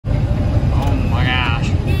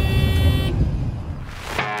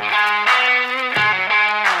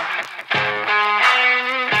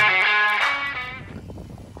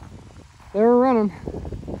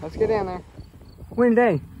get down there. Windy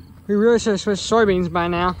day. We really should have switched soybeans by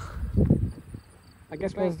now. I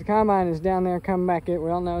guess because the combine is down there coming back it.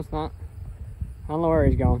 Well, no, it's not. I don't know where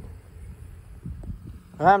he's going.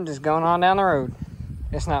 But I'm just going on down the road.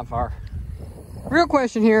 It's not far. Real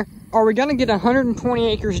question here. Are we going to get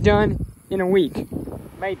 120 acres done in a week?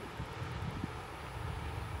 Maybe.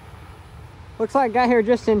 Looks like I got here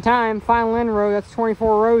just in time. Final end row, that's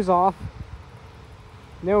 24 rows off.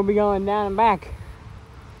 Then we'll be going down and back.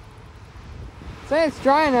 Say it's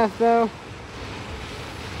dry enough though.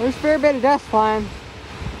 There's a fair bit of dust flying.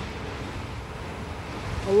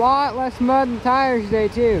 A lot less mud and tires today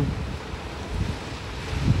too.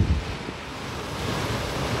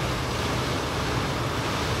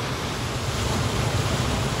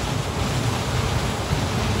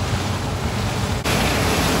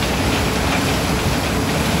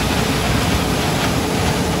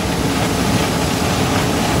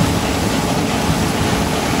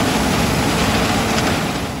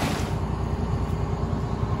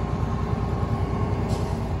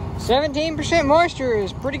 %17 moisture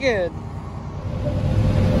is pretty good.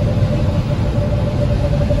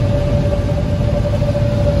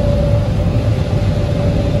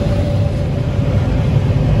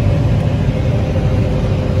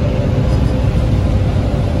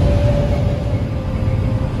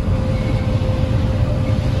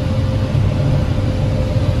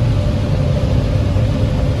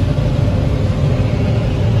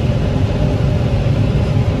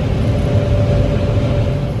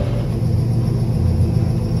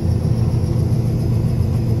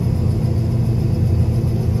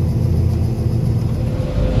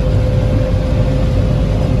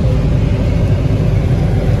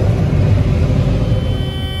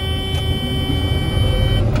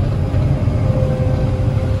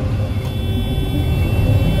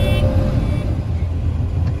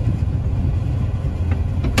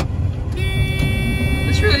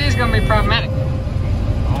 Gonna be problematic.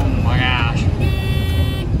 Oh my gosh.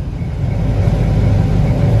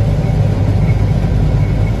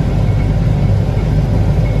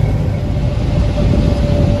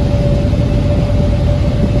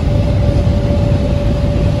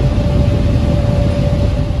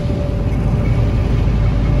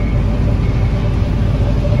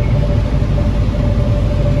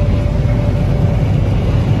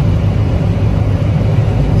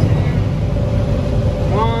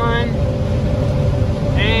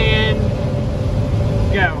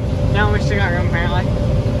 Now we still got room apparently.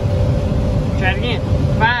 Try it again.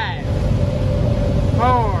 5,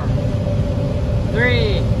 4,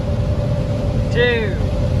 3, 2,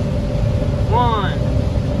 1.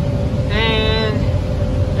 And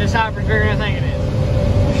this hopper's bigger than I think it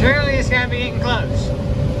is. Surely it's gotta be getting close.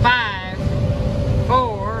 5,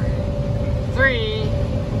 4, 3,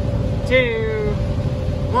 2,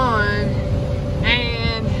 1.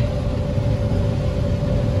 And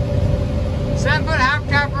 7-foot hopper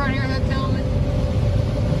topper on here, that telling me.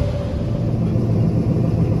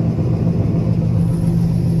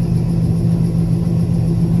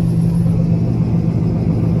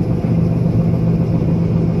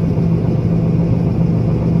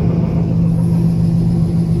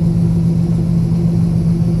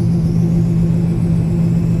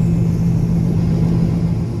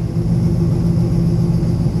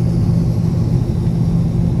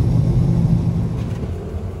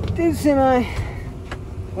 Did semi.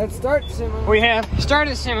 Let's start semi. We have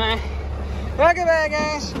started semi. Well, goodbye,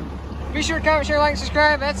 guys. Be sure to comment, share, like, and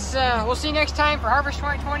subscribe. That's we'll see you next time for Harvest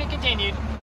 2020 continued.